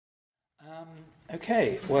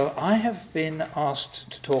Okay, well, I have been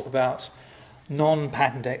asked to talk about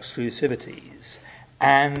non-patent exclusivities,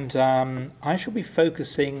 and I shall be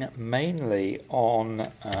focusing mainly on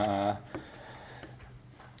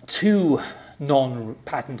two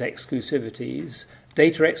non-patent exclusivities,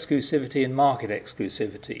 data exclusivity and market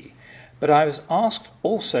exclusivity. But I was asked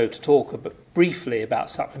also to talk briefly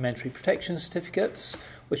about supplementary protection certificates,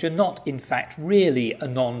 which are not, in fact, really a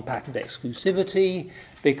non-patent exclusivity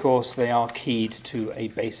because they are keyed to a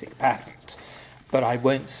basic patent. But I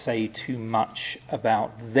won't say too much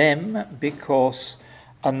about them because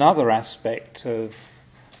another aspect of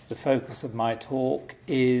the focus of my talk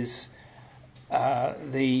is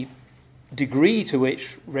the degree to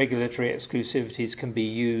which regulatory exclusivities can be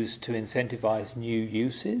used to incentivize new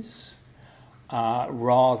uses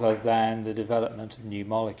rather than the development of new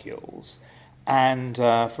molecules. And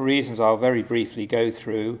for reasons I'll very briefly go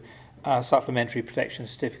through, supplementary protection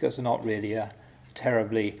certificates are not really a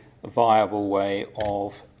terribly viable way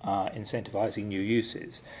of incentivizing new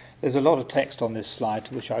uses. There's a lot of text on this slide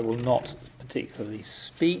to which I will not particularly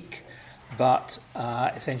speak, but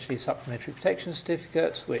essentially supplementary protection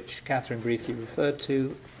certificate, which Catherine briefly referred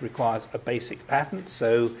to, requires a basic patent,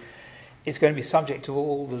 so it's going to be subject to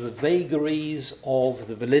all of the vagaries of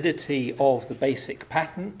the validity of the basic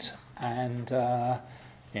patent. And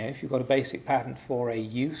if you've got a basic patent for a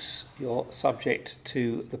use, you're subject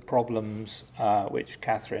to the problems which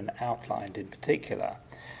Catherine outlined in particular.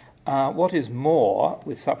 What is more,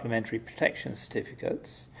 with supplementary protection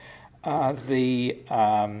certificates, the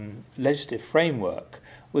legislative framework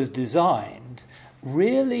was designed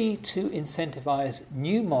really to incentivize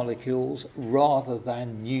new molecules rather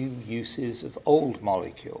than new uses of old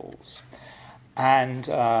molecules. And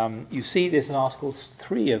you see this in Article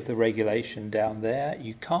 3 of the regulation down there.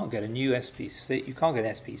 You can't get a new SPC. You can't get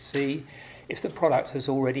an SPC if the product has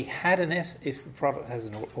already had if the product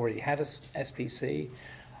hasn't already had a SPC,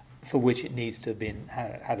 for which it needs to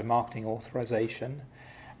have had a marketing authorization,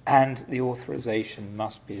 and the authorization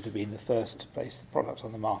must be to be in the first to place the product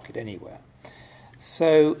on the market anywhere.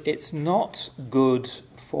 So it's not good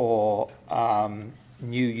for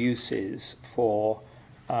new uses for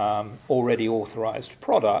already authorized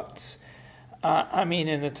products. I mean,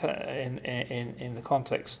 in the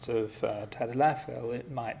context of tadalafil,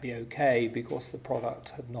 it might be okay because the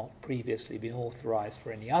product had not previously been authorized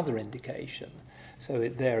for any other indication. So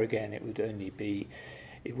there again, it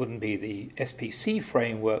wouldn't be the SPC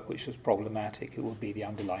framework which was problematic. It would be the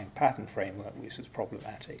underlying patent framework which was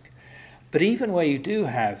problematic. But even where you do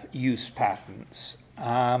have use patents,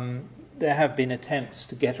 there have been attempts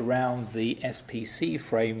to get around the SPC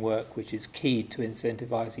framework, which is key to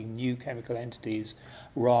incentivizing new chemical entities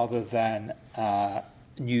rather than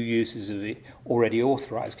new uses of the already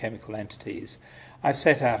authorized chemical entities. I've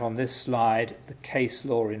set out on this slide the case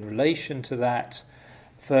law in relation to that.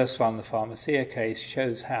 First one, the Pharmacia case,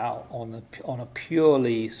 shows how on a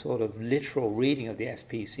purely sort of literal reading of the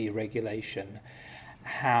SPC regulation,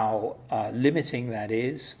 how limiting that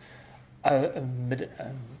is.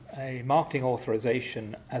 A marketing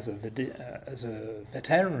authorization as a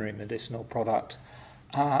veterinary medicinal product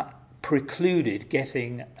precluded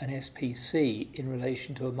getting an SPC in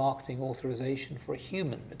relation to a marketing authorization for a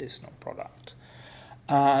human medicinal product.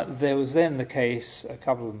 There was then the case, a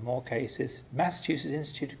couple of more cases, Massachusetts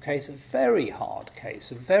Institute case, a very hard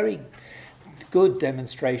case, a very good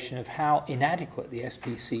demonstration of how inadequate the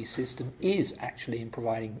SPC system is actually in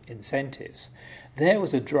providing incentives. There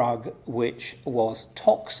was a drug which was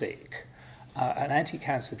toxic, an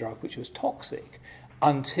anti-cancer drug which was toxic,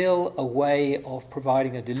 until a way of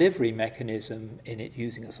providing a delivery mechanism in it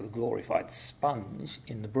using a sort of glorified sponge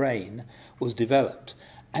in the brain was developed.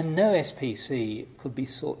 And no SPC could be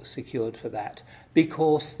secured for that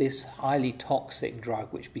because this highly toxic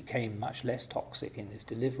drug, which became much less toxic in this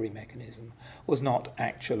delivery mechanism, was not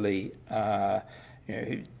actually,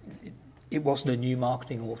 it wasn't a new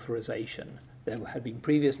marketing authorization. There had been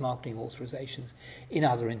previous marketing authorizations in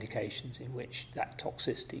other indications in which that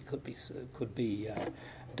toxicity could be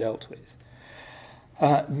dealt with.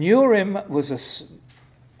 Neurim was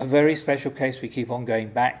a very special case we keep on going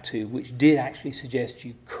back to, which did actually suggest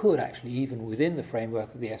you could actually, even within the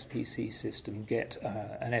framework of the SPC system, get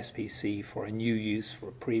an SPC for a new use for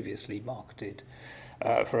a previously marketed,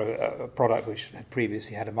 for a product which had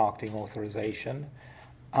previously had a marketing authorization.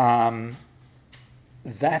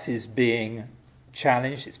 That is being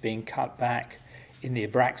challenged, it's being cut back. In the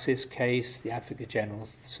Abraxas case, the Advocate General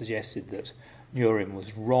suggested that Neurim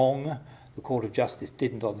was wrong. The Court of Justice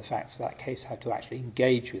didn't, on the facts of that case, have to actually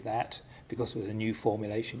engage with that because it was a new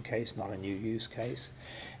formulation case, not a new use case.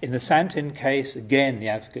 In the Santin case, again, the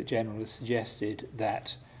Advocate General has suggested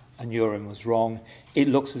that Anurin was wrong. It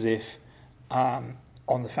looks as if,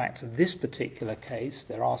 on the facts of this particular case,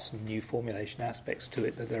 there are some new formulation aspects to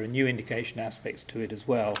it, but there are new indication aspects to it as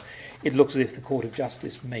well. It looks as if the Court of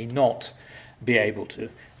Justice may not be able to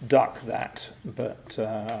duck that, but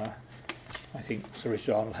I think Sir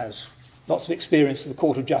Richard Arnold has lots of experience of the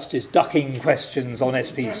Court of Justice ducking questions on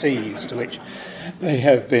SPCs to which they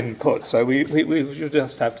have been put, so we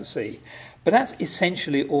just have to see. But that's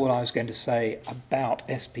essentially all I was going to say about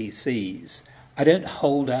SPCs. I don't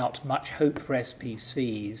hold out much hope for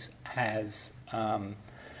SPCs as a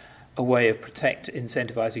way of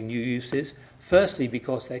incentivising new uses. Firstly,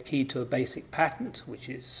 because they're key to a basic patent, which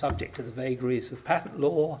is subject to the vagaries of patent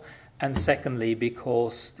law, and secondly,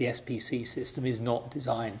 because the SPC system is not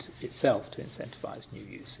designed itself to incentivise new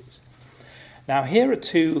uses. Now, here are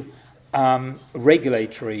two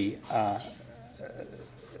regulatory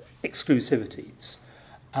exclusivities.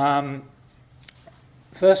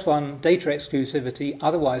 First one, data exclusivity,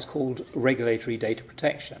 otherwise called regulatory data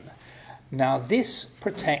protection. Now, this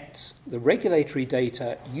protects the regulatory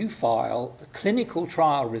data you file, the clinical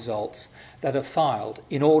trial results that are filed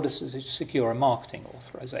in order to secure a marketing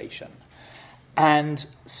authorization. And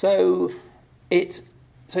so it's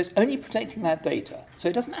only protecting that data. So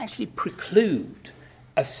it doesn't actually preclude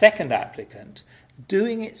a second applicant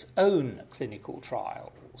doing its own clinical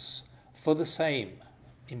trials for the same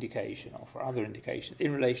indication or for other indications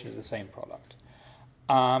in relation to the same product.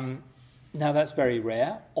 Now, that's very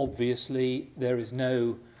rare. Obviously, there is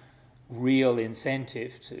no real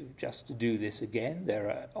incentive to just do this again. There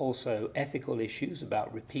are also ethical issues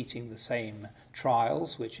about repeating the same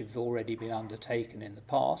trials which have already been undertaken in the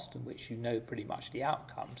past and which you know pretty much the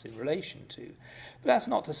outcomes in relation to. But that's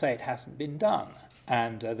not to say it hasn't been done.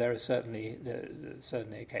 And there is certainly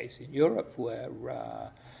a case in Europe where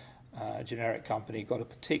a generic company got a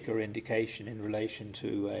particular indication in relation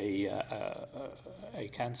to a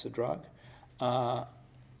cancer drug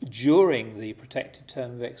during the protected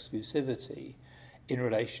term of exclusivity in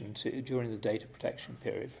relation to during the data protection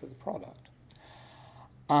period for the product.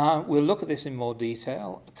 We'll look at this in more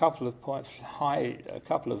detail. A couple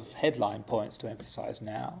of headline points to emphasise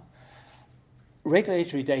now.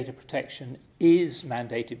 Regulatory data protection is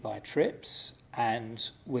mandated by TRIPS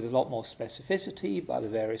and with a lot more specificity by the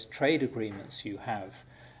various trade agreements you have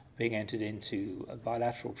being entered into,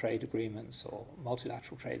 bilateral trade agreements or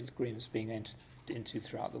multilateral trade agreements being entered into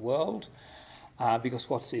throughout the world, because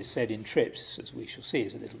what is said in TRIPS, as we shall see,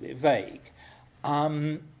 is a little bit vague.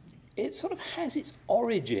 It sort of has its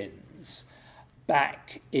origins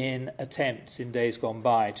back in attempts in days gone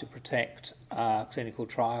by to protect clinical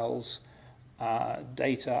trials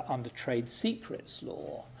data under trade secrets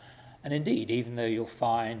law. And indeed, even though you'll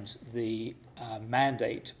find the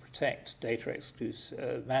mandate to protect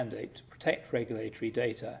mandate to protect regulatory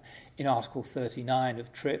data in Article 39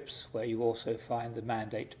 of TRIPS, where you also find the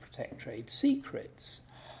mandate to protect trade secrets,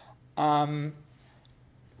 I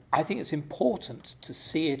think it's important to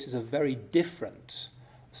see it as a very different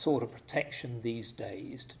sort of protection these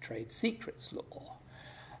days to trade secrets law.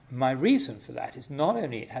 My reason for that is not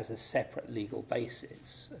only it has a separate legal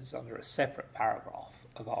basis, as under a separate paragraph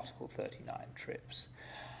of Article 39 TRIPS,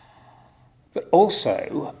 but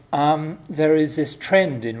also there is this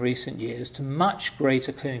trend in recent years to much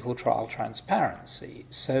greater clinical trial transparency,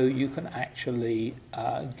 so you can actually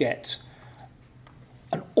get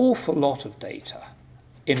an awful lot of data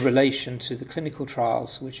in relation to the clinical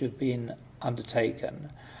trials which have been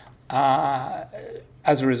undertaken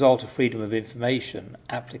as a result of freedom of information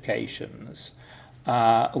applications,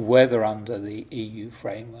 whether under the EU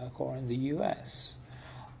framework or in the US.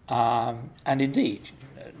 And indeed,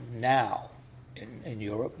 now in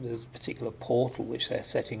Europe, there's a particular portal which they're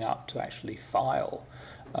setting up to actually file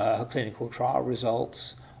clinical trial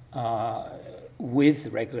results with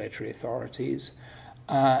the regulatory authorities.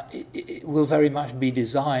 It will very much be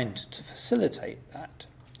designed to facilitate that.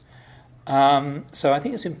 So I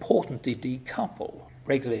think it's important to decouple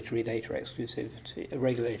regulatory data exclusivity,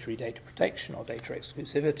 regulatory data protection or data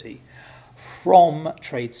exclusivity from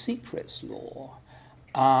trade secrets law.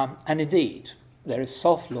 And indeed, there is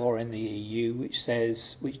soft law in the EU which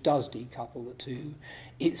does decouple the two.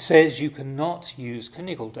 It says you cannot use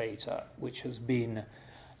clinical data which has been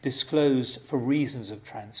disclosed for reasons of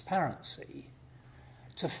transparency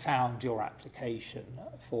to found your application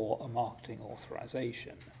for a marketing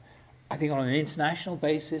authorization. I think on an international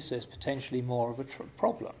basis, there's potentially more of a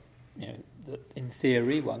problem. That in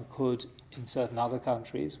theory, one could, in certain other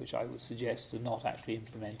countries, which I would suggest are not actually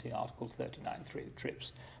implementing Article 39.3 of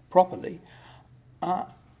TRIPS, properly,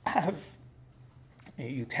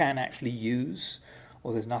 you can actually use,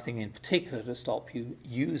 or there's nothing in particular to stop you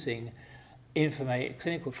using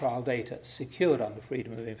clinical trial data secured under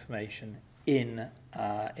freedom of information in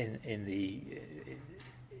the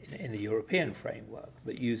European framework,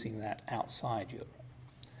 but using that outside Europe.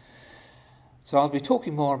 So I'll be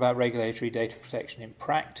talking more about regulatory data protection in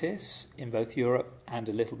practice in both Europe and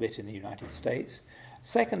a little bit in the United States.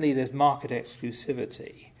 Secondly, there's market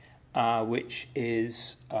exclusivity, which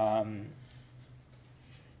is, and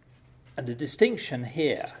the distinction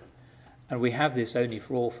here, and we have this only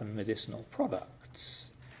for orphan medicinal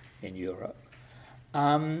products in Europe,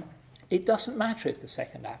 it doesn't matter if the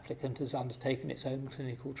second applicant has undertaken its own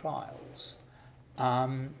clinical trials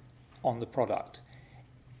on the product.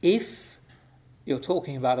 If you're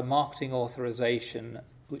talking about a marketing authorization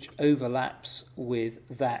which overlaps with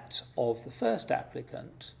that of the first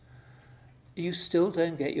applicant, you still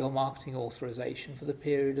don't get your marketing authorization for the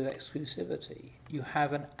period of exclusivity. You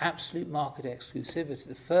have an absolute market exclusivity.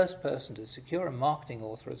 The first person to secure a marketing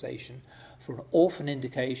authorization for an orphan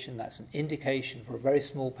indication, that's an indication for a very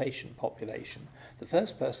small patient population, the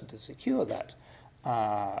first person to secure that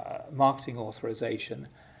marketing authorization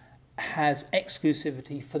has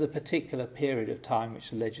exclusivity for the particular period of time which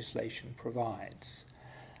the legislation provides.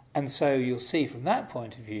 And so you'll see from that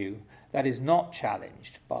point of view, that is not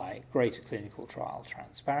challenged by greater clinical trial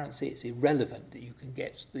transparency. It's irrelevant that you can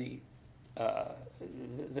get the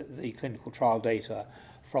clinical trial data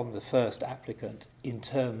from the first applicant in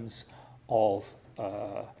terms of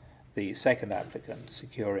the second applicant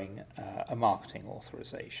securing a marketing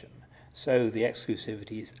authorization. So the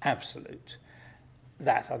exclusivity is absolute.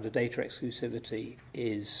 That under data exclusivity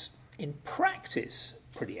is in practice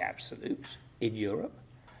pretty absolute in Europe,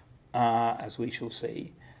 as we shall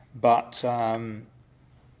see, but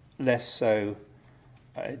less so.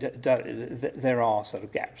 There are sort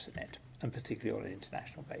of gaps in it, and particularly on an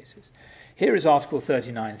international basis. Here is Article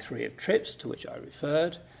 39.3 of TRIPS, to which I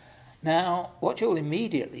referred. Now, what you'll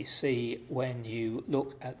immediately see when you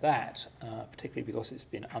look at that, particularly because it's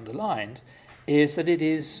been underlined, is that it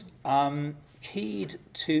is keyed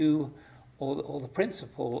to, or the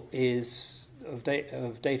principle is of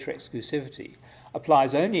data exclusivity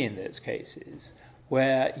applies only in those cases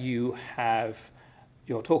where you're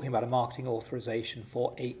talking about a marketing authorization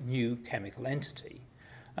for a new chemical entity.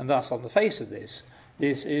 And thus, on the face of this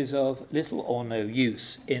is of little or no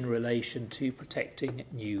use in relation to protecting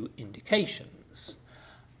new indications.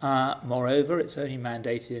 Moreover, it's only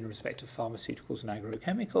mandated in respect of pharmaceuticals and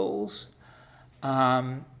agrochemicals.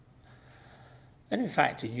 And in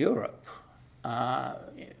fact, in Europe,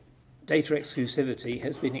 data exclusivity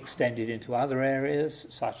has been extended into other areas,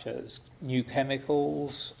 such as new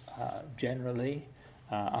chemicals, generally,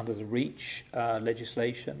 under the REACH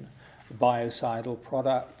legislation, biocidal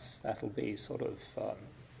products, that'll be sort of a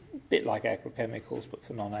bit like agrochemicals, but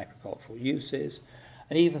for non-agricultural uses,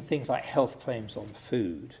 and even things like health claims on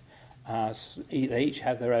food. They each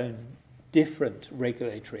have their own different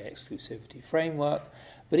regulatory exclusivity framework,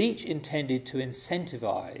 but each intended to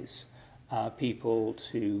incentivize people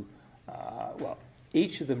to,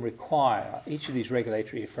 each of these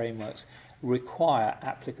regulatory frameworks require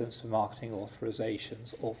applicants for marketing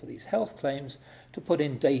authorizations or for these health claims to put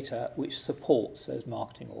in data which supports those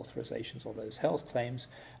marketing authorizations or those health claims,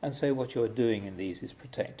 and so what you're doing in these is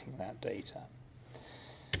protecting that data.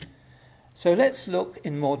 So let's look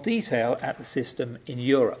in more detail at the system in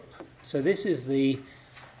Europe. So this is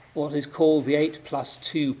what is called the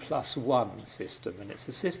 8+2+1 system, and it's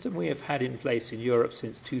a system we have had in place in Europe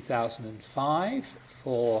since 2005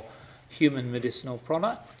 for human medicinal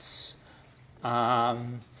products.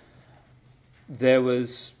 There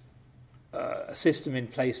was a system in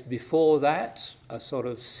place before that, a sort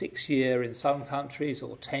of 6-year in some countries,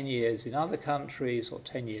 or 10 years in other countries, or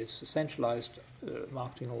 10 years for centralized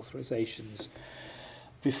marketing authorizations.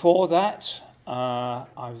 Before that, I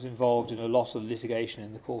was involved in a lot of litigation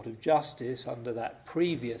in the Court of Justice under that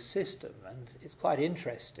previous system, and it's quite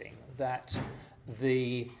interesting that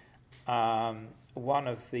one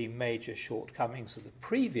of the major shortcomings of the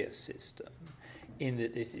previous system, in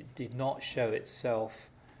that it did not show itself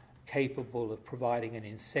capable of providing an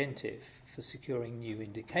incentive for securing new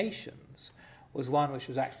indications, was one which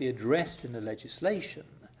was actually addressed in the legislation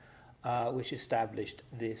which established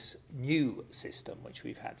this new system which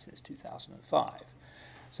we've had since 2005.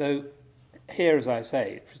 So here, as I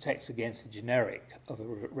say, it protects against the generic of a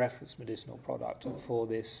reference medicinal product for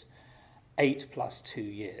this 8+2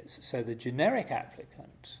 years. So the generic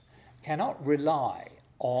applicant cannot rely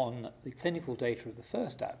on the clinical data of the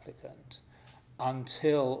first applicant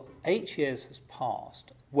until 8 years has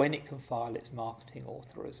passed when it can file its marketing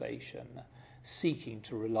authorization, seeking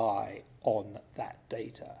to rely on that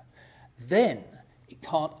data. Then it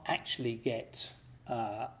can't actually get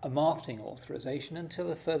a marketing authorization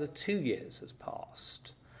until a further 2 years has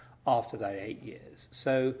passed after that 8 years.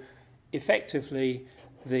 So effectively,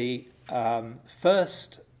 the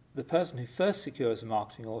person who first secures a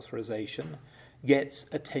marketing authorization gets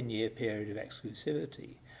a 10-year period of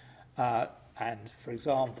exclusivity. And, for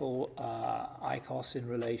example, ICOS in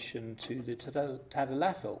relation to the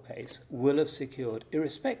Tadalafil case will have secured,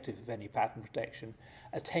 irrespective of any patent protection,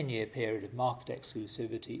 a 10-year period of market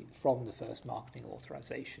exclusivity from the first marketing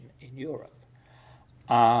authorization in Europe.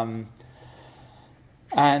 So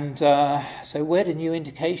where do new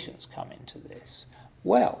indications come into this?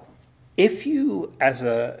 Well, if you, as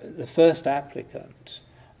the first applicant,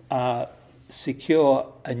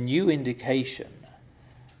 secure a new indication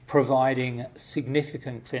providing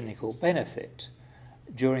significant clinical benefit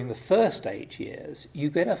during the first 8 years, you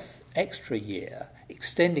get an extra year,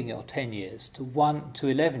 extending your 10 years to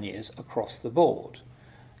 11 years across the board.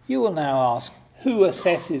 You will now ask, who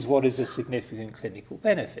assesses what is a significant clinical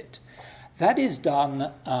benefit? That is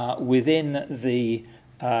done within the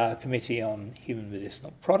Committee on Human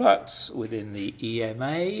Medicinal Products, within the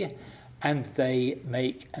EMA, and they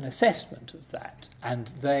make an assessment of that. And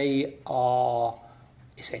they are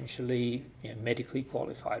essentially medically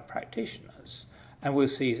qualified practitioners. And we'll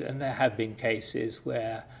see, and there have been cases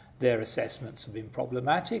where their assessments have been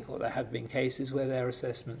problematic, or there have been cases where their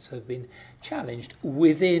assessments have been challenged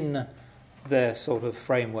within the sort of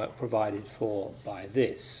framework provided for by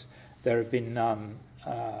this. There have been none,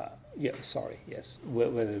 whether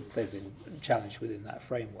they've been challenged within that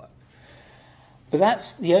framework. But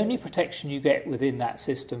that's the only protection you get within that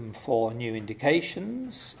system for new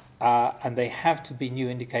indications, and they have to be new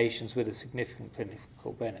indications with a significant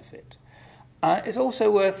clinical benefit. It's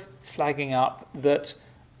also worth flagging up that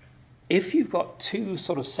if you've got two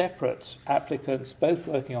sort of separate applicants both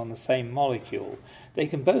working on the same molecule, they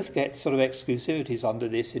can both get sort of exclusivities under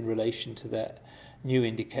this in relation to their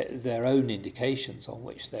own indications on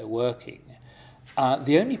which they're working.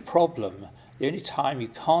 The only time you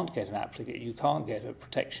can't get a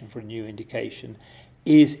protection for a new indication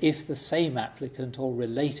is if the same applicant or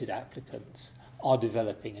related applicants are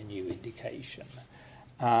developing a new indication.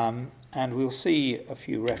 And we'll see a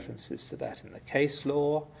few references to that in the case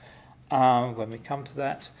law when we come to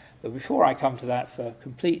that. But before I come to that, for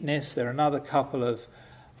completeness, there are another couple of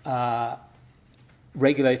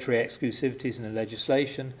regulatory exclusivities in the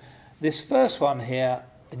legislation. This first one here,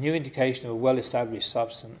 a new indication of a well-established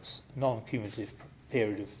substance, non-cumulative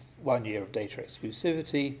period of 1 year of data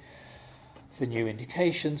exclusivity for new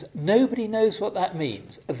indications. Nobody knows what that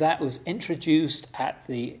means. That was introduced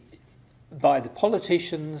by the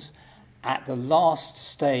politicians at the last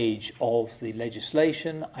stage of the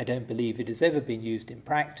legislation. I don't believe it has ever been used in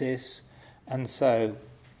practice, and so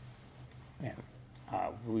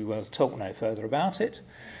we will talk no further about it.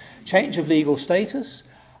 Change of legal status.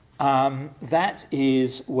 That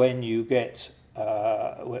is when you get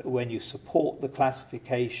when you support the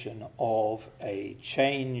classification of a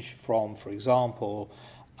change from, for example,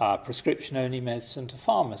 prescription-only medicine to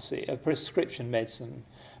pharmacy, prescription medicine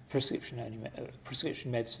to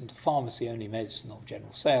pharmacy-only medicine or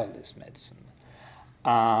general sale list medicine.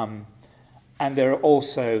 And there are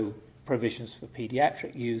also provisions for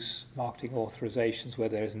pediatric use, marketing authorizations where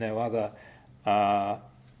there is no other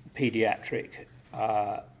pediatric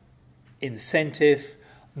incentive.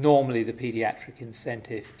 Normally the pediatric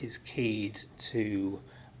incentive is keyed to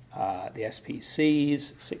the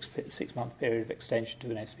SPCs, six-month period of extension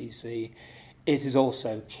to an SPC. It is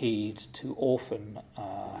also keyed to orphan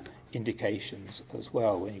indications as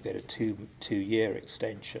well when you get a two-year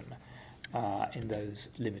extension in those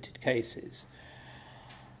limited cases.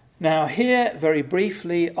 Now here, very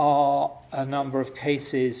briefly, are a number of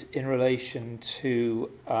cases in relation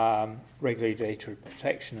to regulatory data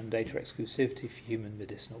protection and data exclusivity for human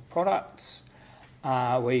medicinal products,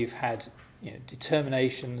 where you've had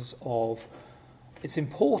determinations of it's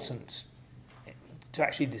important to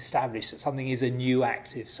actually establish that something is a new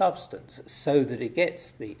active substance so that it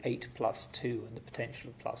gets the 8+2 and the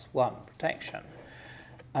potential of +1 protection.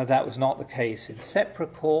 That was not the case in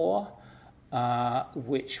Seprecor,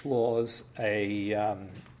 which was the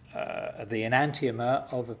enantiomer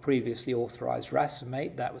of a previously authorized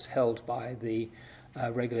racemate that was held by the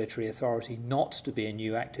regulatory authority not to be a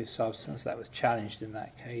new active substance. That was challenged in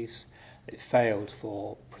that case. It failed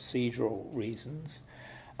for procedural reasons.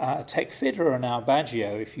 Tecfidera and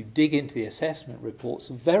Albaggio, if you dig into the assessment reports,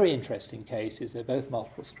 very interesting cases. They're both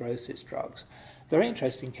multiple sclerosis drugs. Very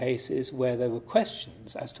interesting cases where there were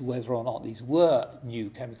questions as to whether or not these were new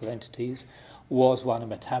chemical entities. Was one a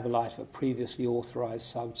metabolite of a previously authorized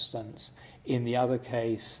substance? In the other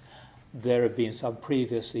case, there had been some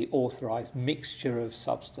previously authorized mixture of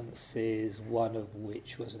substances, one of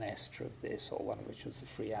which was an ester of this, or one of which was the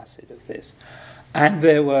free acid of this. And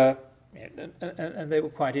there were, and they were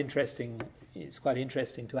quite interesting. It's quite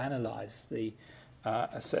interesting to analyze the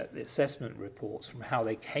assessment reports from how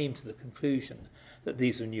they came to the conclusion that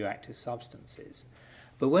these were new active substances.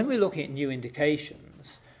 But when we're looking at new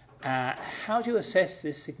indications, how do you assess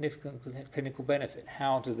this significant clinical benefit?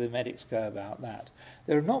 How do the medics go about that?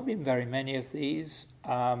 There have not been very many of these.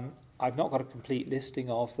 I've not got a complete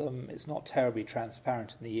listing of them. It's not terribly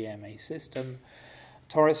transparent in the EMA system.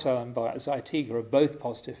 Toricel and Zytiga are both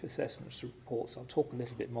positive assessment reports. I'll talk a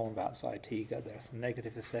little bit more about Zytiga. There are some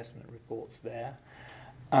negative assessment reports there.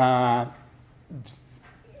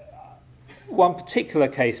 One particular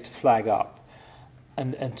case to flag up,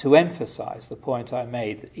 and to emphasize the point I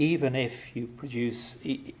made, that even if you produce,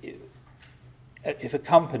 if a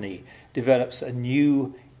company develops a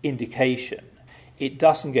new indication, it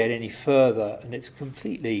doesn't get any further, and it's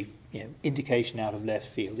completely indication out of left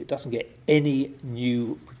field. It doesn't get any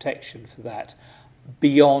new protection for that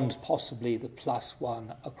beyond possibly the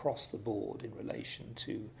 +1 across the board in relation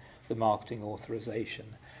to the marketing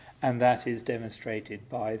authorization. And that is demonstrated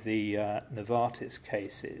by the Novartis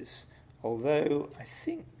cases. Although I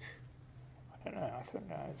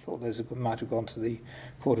thought those might have gone to the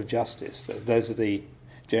Court of Justice. Those are the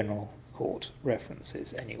General Court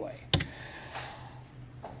references anyway.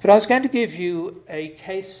 But I was going to give you a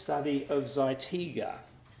case study of Zytiga,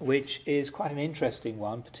 which is quite an interesting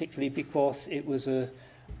one, particularly because it was a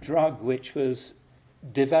drug which was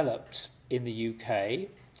developed in the UK,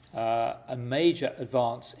 a major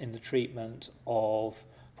advance in the treatment of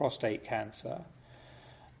prostate cancer.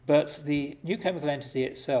 But the new chemical entity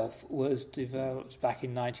itself was developed back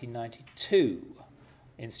in 1992,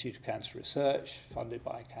 Institute of Cancer Research, funded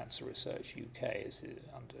by Cancer Research UK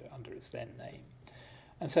under its then name.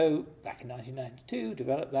 And so, back in 1992,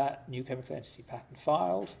 developed that, new chemical entity patent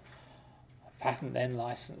filed, patent then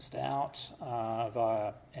licensed out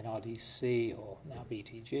via NRDC, or now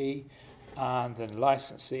BTG, and then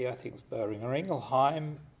licensee, I think it was Boehringer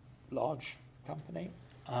Ingelheim, large company,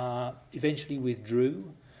 eventually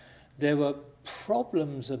withdrew. There were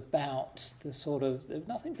problems about the there was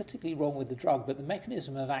nothing particularly wrong with the drug, but the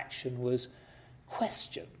mechanism of action was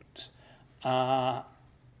questioned.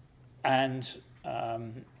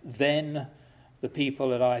 Then the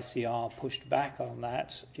people at ICR pushed back on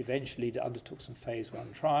that, eventually undertook some phase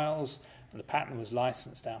 1 trials, and the patent was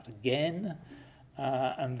licensed out again.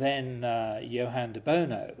 And then Johan de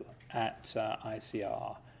Bono at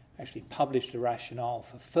ICR actually published a rationale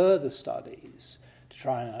for further studies to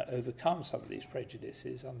try and overcome some of these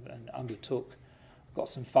prejudices, and got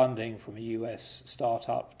some funding from a US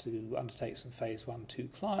startup to undertake some phase 1-2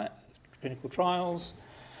 clinical trials.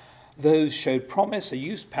 Those showed promise. A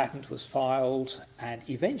use patent was filed, and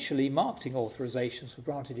eventually marketing authorizations were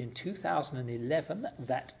granted in 2011.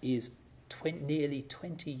 That is nearly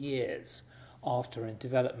 20 years after the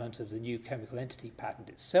development of the new chemical entity patent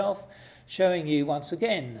itself, showing you once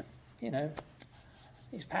again,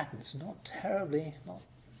 these patents not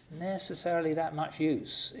necessarily that much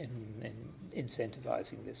use in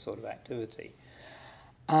incentivizing this sort of activity.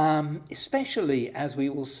 Especially as we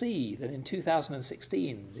will see that in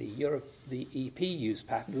 2016 the EP use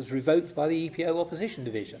patent was revoked by the EPO opposition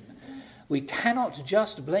division. We cannot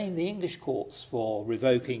just blame the English courts for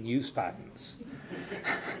revoking use patents.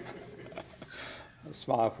 I'll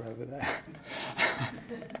smile forever there.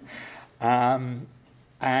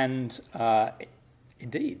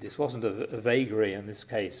 Indeed, this wasn't a vagary in this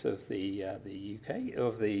case of the UK,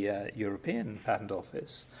 of the European Patent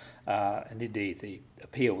Office, and indeed the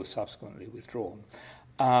appeal was subsequently withdrawn,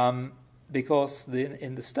 because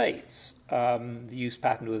in the States the use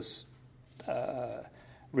patent was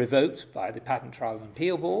revoked by the Patent Trial and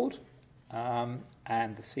Appeal Board, and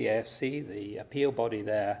the CAFC, the appeal body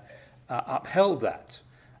there, upheld that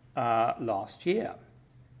last year.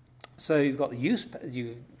 So you've got the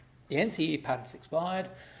NCE patent's expired.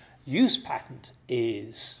 Use patent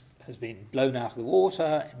has been blown out of the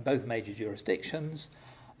water in both major jurisdictions.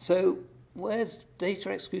 So where's data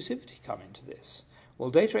exclusivity come into this? Well,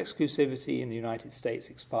 data exclusivity in the United States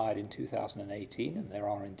expired in 2018, and there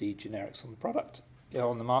are indeed generics on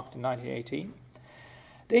the market in 1918.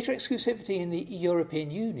 Data exclusivity in the European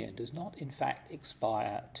Union does not, in fact,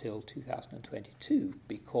 expire till 2022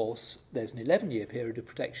 because there's an 11-year period of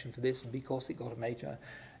protection for this, and because it got a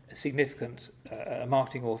significant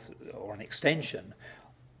marketing or an extension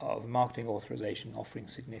of marketing authorization offering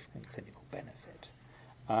significant clinical benefit.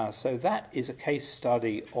 So that is a case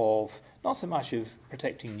study of not so much of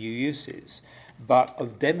protecting new uses, but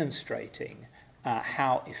of demonstrating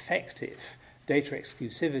how effective data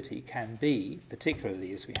exclusivity can be,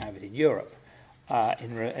 particularly as we have it in Europe,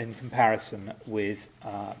 in comparison with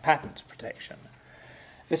patent protection.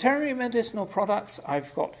 Veterinary medicinal products,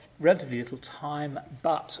 I've got relatively little time,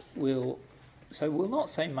 but we'll not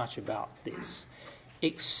say much about this,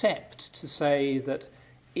 except to say that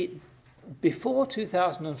before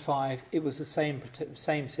 2005, it was the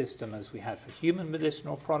same system as we had for human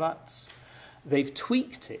medicinal products. They've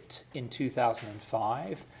tweaked it in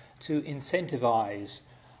 2005 to incentivize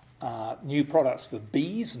new products for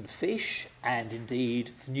bees and fish, and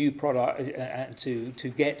indeed for new product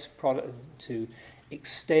to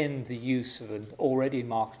extend the use of an already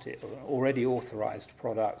marketed or already authorized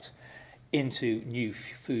product into new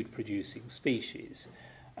food-producing species.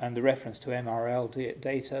 And the reference to MRL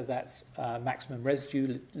data, that's maximum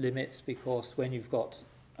residue limits, because when you've got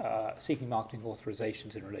seeking marketing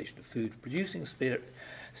authorizations in relation to food-producing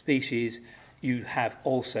species, you have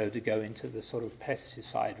also to go into the sort of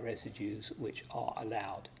pesticide residues which are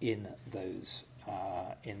allowed in those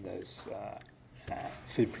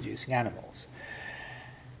food-producing animals.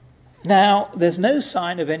 Now, there's no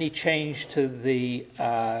sign of any change to the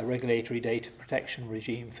regulatory data protection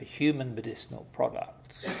regime for human medicinal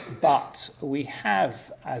products, but we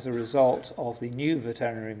have, as a result of the new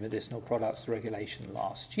veterinary medicinal products regulation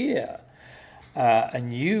last year, a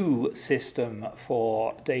new system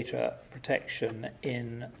for data protection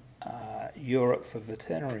in Europe for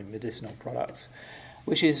veterinary medicinal products,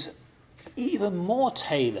 which is even more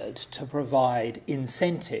tailored to provide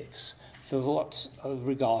incentives for what's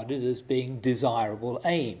regarded as being desirable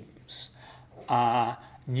aims.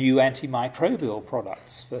 New antimicrobial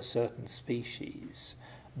products for certain species.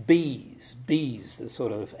 Bees, the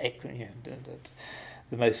sort of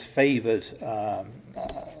the most favoured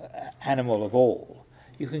animal of all.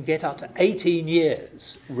 You can get up to 18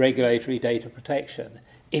 years regulatory data protection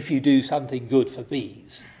if you do something good for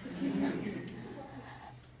bees.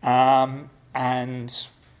 And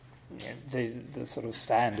the sort of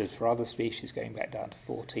standard for other species going back down to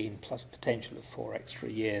 14 plus potential of 4 extra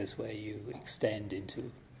years, where you extend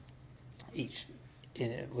into each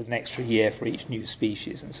with an extra year for each new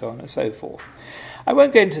species and so on and so forth. I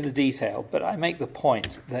won't go into the detail, but I make the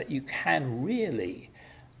point that you can really,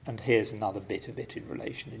 and here's another bit of it in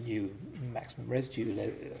relation to new maximum residue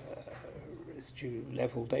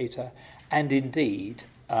level data, and indeed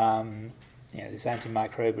this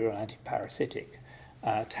antimicrobial and antiparasitic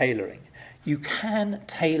tailoring. You can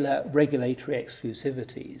tailor regulatory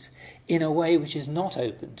exclusivities in a way which is not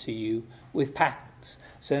open to you with patents.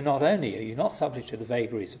 So not only are you not subject to the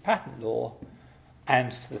vagaries of patent law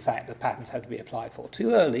and to the fact that patents have to be applied for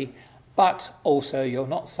too early, but also you're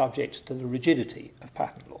not subject to the rigidity of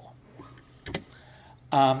patent law.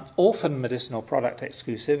 Orphan medicinal product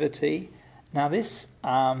exclusivity. Now this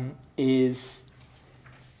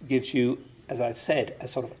gives you, as I've said, a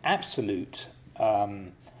sort of absolute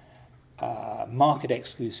market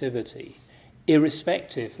exclusivity,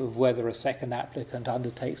 irrespective of whether a second applicant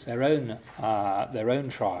undertakes their own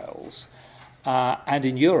trials. And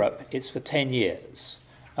in Europe, it's for 10 years,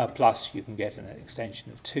 plus you can get an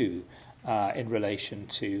extension of 2 in relation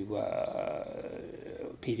to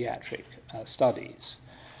pediatric studies.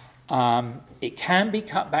 It can be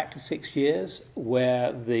cut back to 6 years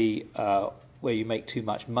where you make too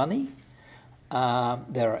much money.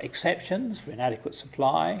 There are exceptions for inadequate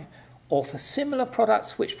supply or for similar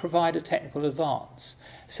products which provide a technical advance.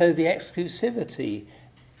 So the exclusivity,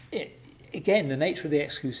 again, the nature of the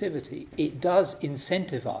exclusivity, it does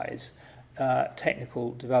incentivize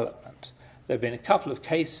technical development. There have been a couple of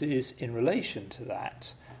cases in relation to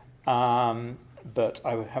that, but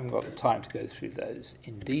I haven't got the time to go through those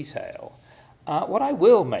in detail. What I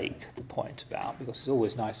will make the point about, because it's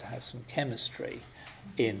always nice to have some chemistry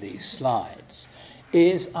in these slides,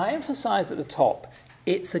 is I emphasize at the top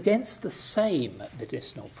it's against the same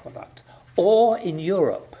medicinal product, or in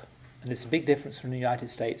Europe, and it's a big difference from the United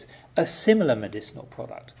States, a similar medicinal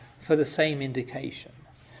product for the same indication.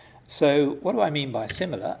 So what do I mean by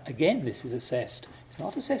similar? Again, this is assessed, it's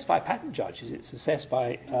not assessed by patent judges, it's assessed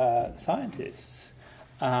by scientists,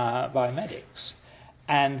 biomedics.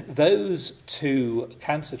 And those 2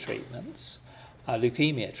 cancer treatments,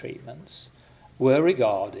 leukemia treatments, were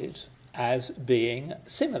regarded as being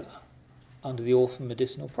similar under the orphan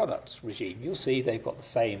medicinal products regime. You'll see they've got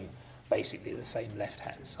basically the same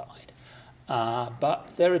left-hand side. But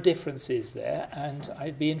there are differences there, and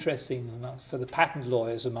it'd be interesting for the patent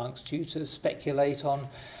lawyers amongst you to speculate on,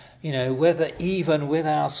 whether even with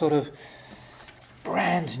our sort of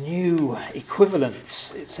brand new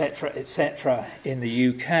equivalents, etc., in the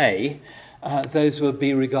UK, those would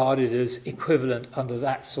be regarded as equivalent under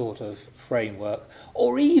that sort of framework,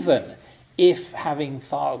 or even if, having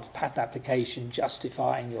filed a patent application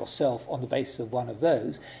justifying yourself on the basis of one of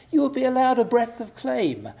those, you would be allowed a breadth of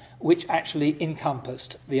claim which actually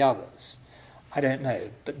encompassed the others. I don't know,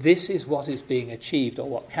 but this is what is being achieved, or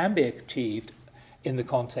what can be achieved, in the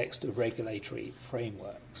context of regulatory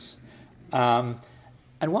frameworks. And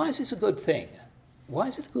why is this a good thing? Why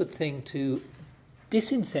is it a good thing to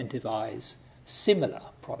disincentivize similar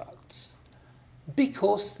products?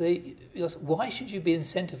 Because why should you be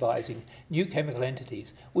incentivizing new chemical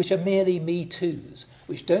entities which are merely Me Too's,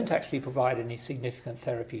 which don't actually provide any significant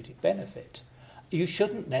therapeutic benefit? You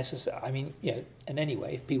shouldn't necessarily, and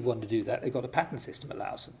anyway, if people want to do that, they've got a patent system that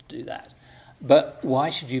allows them to do that. But why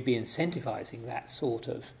should you be incentivizing that sort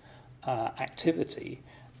of activity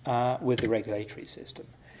with the regulatory system?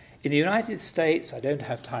 In the United States, I don't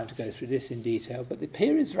have time to go through this in detail, but the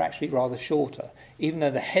periods are actually rather shorter. Even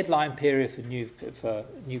though the headline period for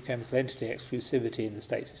new chemical entity exclusivity in the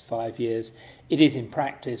States is 5 years, it is in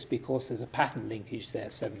practice, because there's a patent linkage there,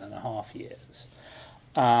 7.5 years.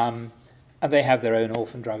 And they have their own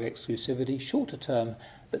orphan drug exclusivity, shorter term,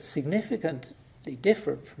 but significantly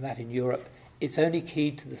different from that in Europe. It's only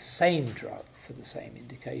keyed to the same drug for the same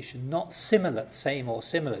indication, not same or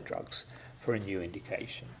similar drugs for a new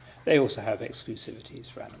indication. They also have exclusivities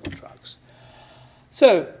for animal drugs.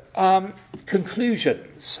 So,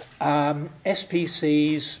 conclusions.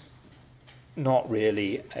 SPCs, not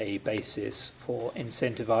really a basis for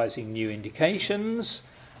incentivizing new indications.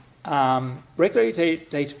 Regulatory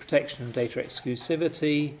data protection and data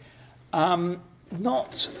exclusivity,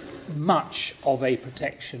 not much of a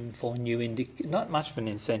protection for not much of an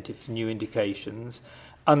incentive for new indications,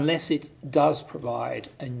 unless it does provide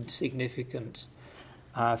a significant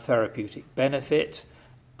therapeutic benefit,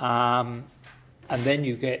 and then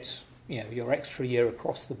you get your extra year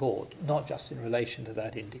across the board, not just in relation to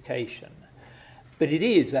that indication. But it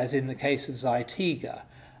is, as in the case of Zytiga,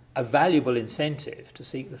 a valuable incentive to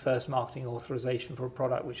seek the first marketing authorization for a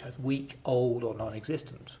product which has weak, old, or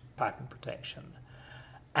non-existent patent protection.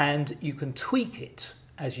 And you can tweak it,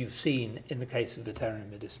 as you've seen in the case of veterinary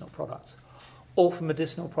medicinal products. Orphan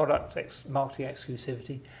medicinal product marketing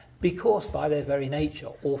exclusivity, because by their very nature,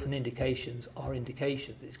 orphan indications are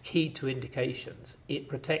indications. It's keyed to indications. It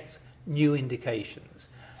protects new indications,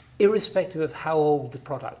 irrespective of how old the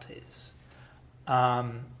product is.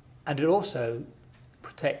 And it also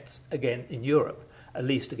protects, again, in Europe, at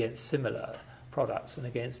least against similar products and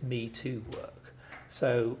against Me Too work.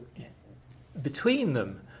 So between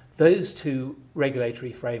them, those two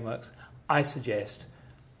regulatory frameworks, I suggest,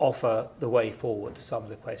 offer the way forward to some of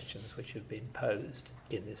the questions which have been posed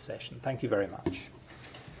in this session. Thank you very much.